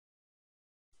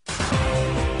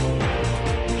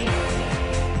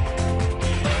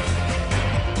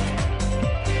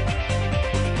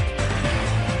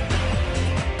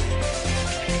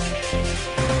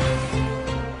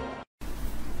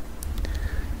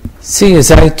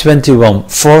CSI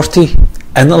 2140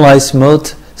 Analyze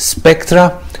Mode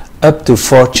Spectra up to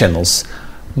 4 channels.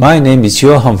 My name is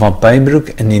Johan van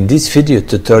Pijnbroek, and in this video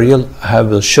tutorial I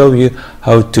will show you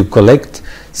how to collect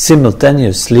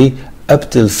simultaneously up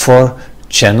till 4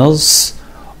 channels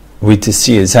with the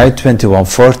CSI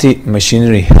 2140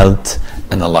 Machinery Health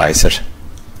Analyzer.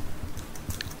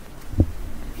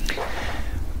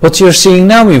 What you're seeing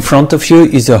now in front of you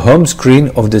is a home screen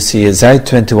of the CSI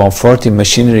 2140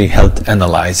 Machinery Health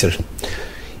Analyzer.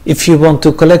 If you want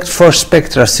to collect 4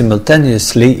 spectra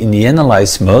simultaneously in the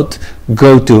Analyze mode,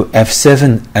 go to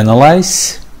F7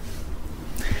 Analyze,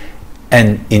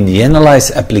 and in the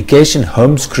Analyze application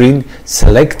home screen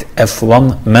select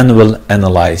F1 Manual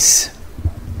Analyze.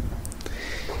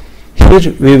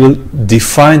 Here we will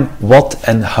define what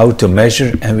and how to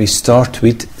measure, and we start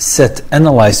with Set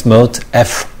Analyze Mode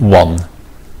F1.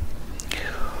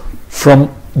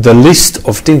 From the list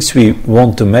of things we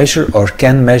want to measure or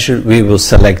can measure, we will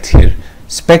select here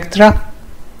Spectra.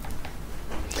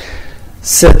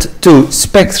 Set to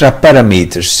Spectra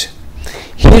Parameters.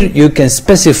 Here you can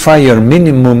specify your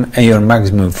minimum and your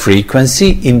maximum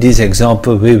frequency. In this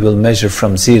example we will measure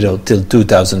from 0 till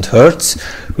 2000 Hz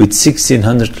with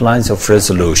 1600 lines of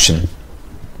resolution.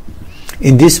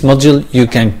 In this module you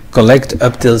can collect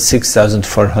up till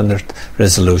 6400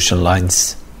 resolution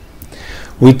lines.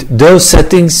 With those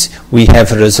settings we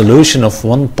have a resolution of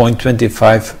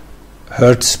 1.25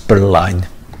 Hz per line.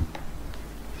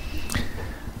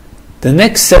 The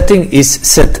next setting is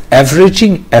Set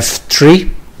Averaging F3.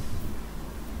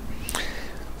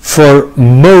 For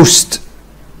most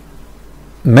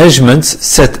measurements,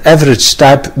 Set Average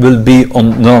type will be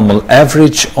on normal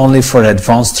average. Only for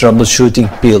advanced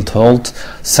troubleshooting, field hold,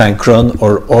 synchrone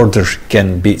or order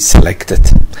can be selected.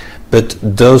 But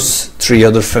those 3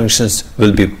 other functions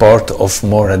will be part of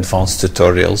more advanced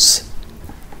tutorials.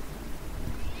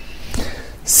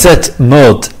 Set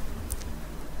Mode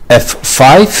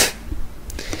F5.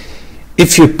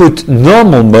 If you put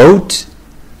normal mode,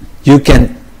 you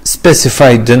can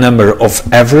specify the number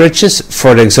of averages.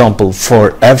 For example,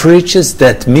 4 averages.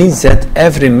 That means that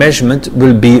every measurement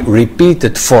will be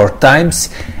repeated 4 times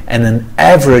and an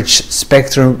average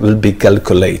spectrum will be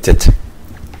calculated.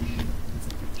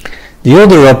 The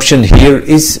other option here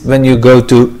is when you go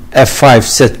to F5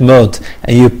 Set Mode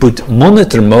and you put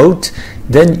Monitor Mode,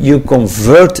 then you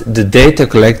convert the data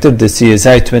collector, the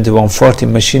CSI 2140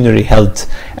 Machinery Health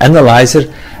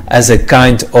Analyzer, as a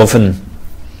kind of an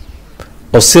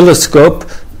oscilloscope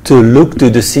to look to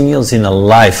the signals in a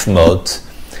live mode.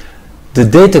 The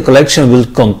data collection will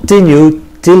continue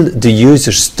till the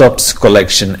user stops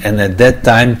collection, and at that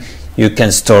time you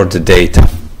can store the data.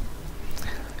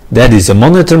 That is a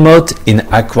monitor mode. In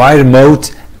acquire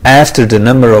mode, after the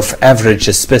number of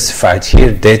averages specified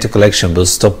here, data collection will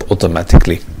stop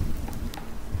automatically.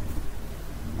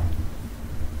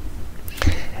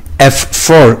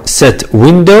 F4 Set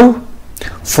Window.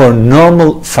 For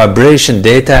normal vibration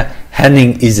data,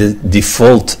 Henning is a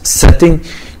default setting.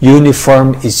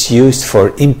 Uniform is used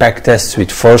for impact tests with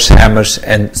force hammers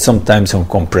and sometimes on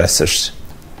compressors.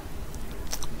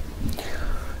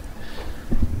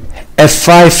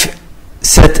 F5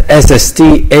 Set SST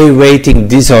awaiting.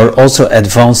 These are also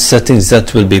advanced settings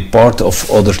that will be part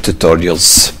of other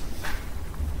tutorials.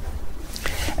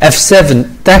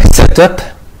 F7 Tach Setup.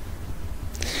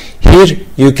 Here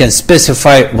you can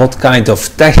specify what kind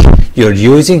of tach you're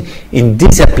using. In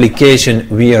this application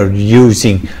we are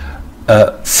using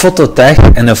a photo tach,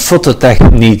 and a photo tach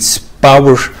needs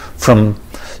power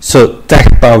so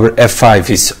tach power F5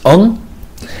 is on,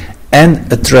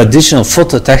 and a traditional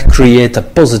photo tach creates a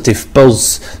positive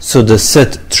pulse, so the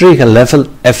set trigger level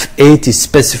F8 is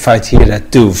specified here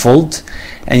at 2 volt,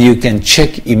 and you can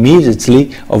check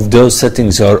immediately if those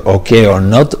settings are okay or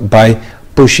not by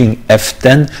pushing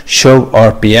F10 Show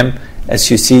RPM. As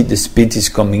you see, the speed is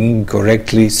coming in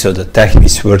correctly, so the tach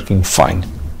is working fine.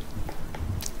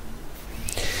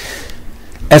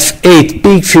 F8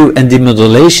 Peak View and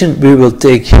Demodulation. We will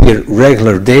take here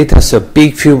regular data, so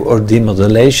peak view or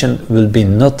demodulation will be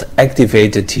not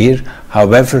activated here.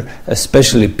 However,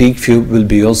 especially peak view will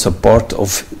be also part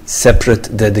of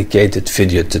separate dedicated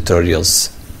video tutorials.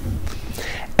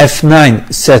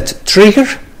 F9 Set Trigger.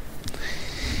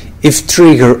 If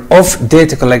trigger off,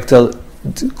 data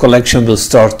collection will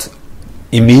start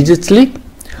immediately.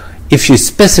 If you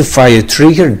specify a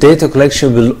trigger, data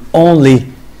collection will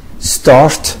only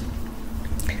start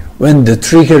when the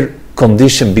trigger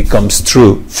condition becomes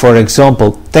true. For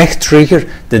example, tach trigger,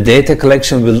 the data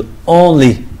collection will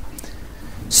only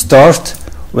start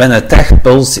when a tach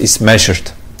pulse is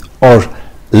measured, or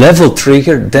level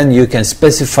trigger, then you can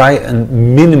specify a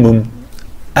minimum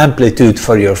amplitude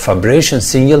for your vibration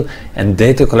signal, and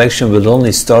data collection will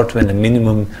only start when a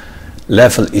minimum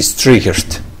level is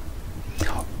triggered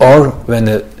or when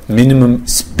a minimum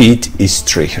speed is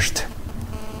triggered.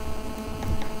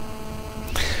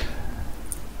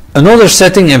 Another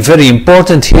setting, and very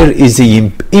important here, is the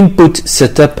input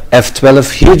setup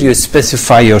F12. Here you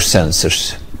specify your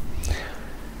sensors,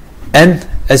 and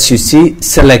as you see,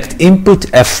 select input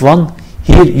F1.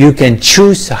 Here you can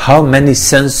choose how many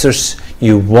sensors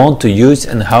you want to use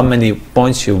and how many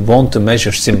points you want to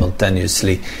measure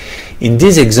simultaneously. In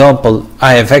this example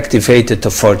I have activated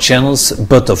the 4 channels,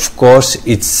 but of course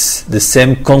it's the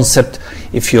same concept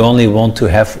if you only want to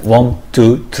have 1,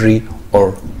 2, 3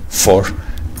 or 4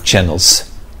 channels.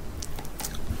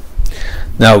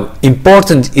 Now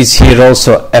important is here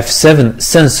also F7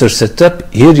 sensor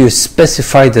setup. Here you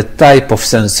specify the type of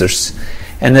sensors,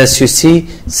 and as you see,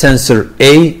 sensor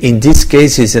A in this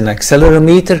case is an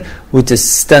accelerometer with a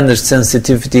standard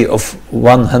sensitivity of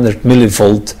 100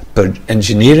 millivolt per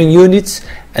engineering units,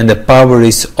 and the power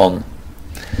is on.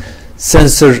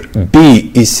 Sensor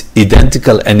B is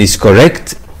identical and is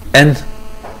correct, and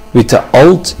with the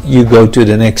Alt you go to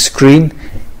the next screen,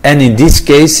 and in this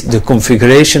case the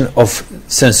configuration of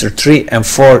sensor 3 and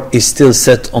 4 is still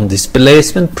set on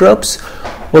displacement probes.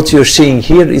 What you're seeing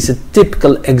here is a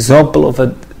typical example of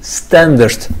a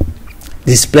standard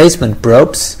displacement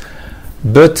probes,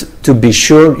 but to be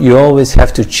sure you always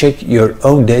have to check your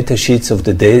own data sheets of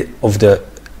the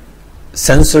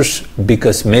sensors,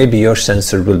 because maybe your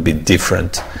sensor will be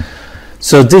different.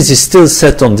 So this is still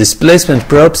set on displacement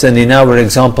probes, and in our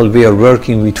example we are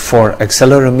working with 4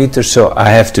 accelerometers, so I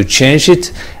have to change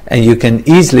it, and you can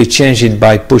easily change it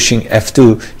by pushing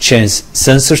F2 change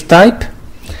sensor type.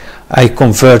 I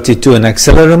convert it to an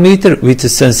accelerometer with a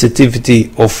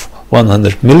sensitivity of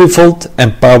 100 millivolt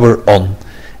and power on,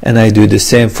 and I do the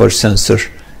same for sensor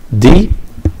D.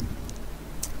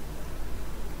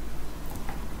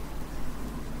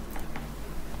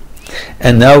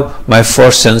 And now my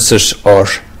 4 sensors are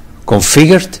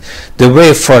configured. The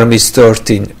waveform is stored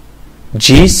in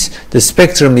G's. The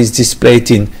spectrum is displayed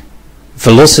in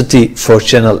velocity for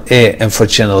channel A and for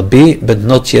channel B, but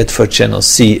not yet for channel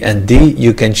C and D.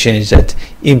 You can change that.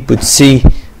 Input C,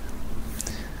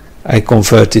 I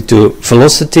convert it to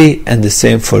velocity, and the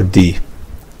same for D.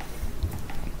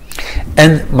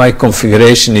 And my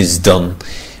configuration is done.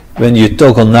 When you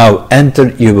toggle now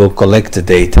enter, you will collect the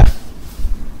data.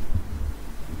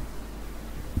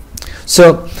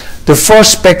 So the 4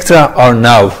 spectra are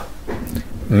now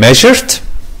measured.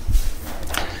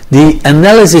 The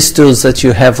analysis tools that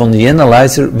you have on the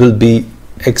analyzer will be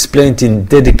explained in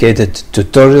dedicated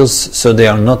tutorials, so they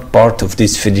are not part of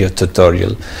this video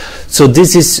tutorial. So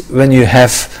this is when you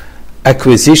have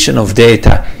acquisition of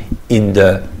data in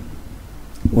the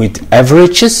with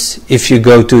averages. If you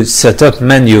go to setup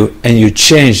menu and you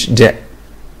change the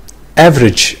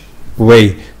average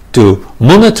way to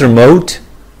monitor mode,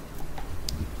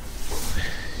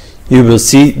 you will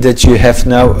see that you have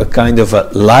now a kind of a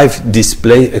live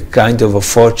display, a kind of a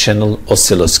 4-channel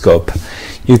oscilloscope.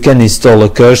 You can install a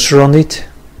cursor on it.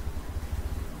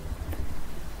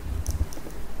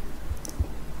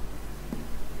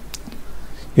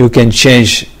 You can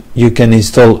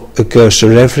install a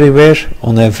cursor everywhere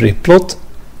on every plot.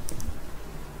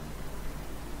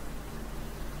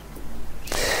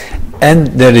 And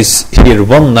there is here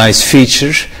one nice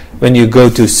feature. When you go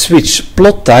to switch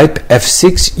plot type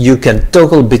F6, you can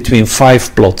toggle between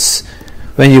 5 plots.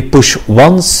 When you push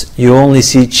once, you only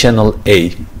see channel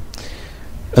A.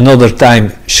 Another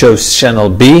time shows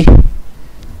channel B,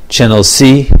 channel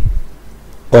C,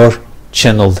 or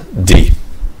channel D.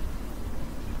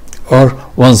 Or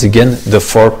once again the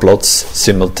 4 plots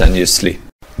simultaneously.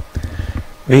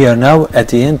 We are now at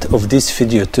the end of this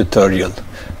video tutorial.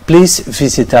 Please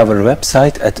visit our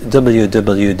website at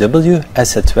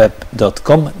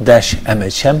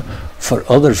www.assetweb.com/mhm for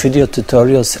other video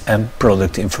tutorials and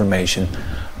product information.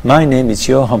 My name is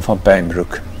Johan van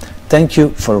Pijnbroek. Thank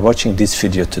you for watching this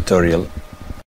video tutorial.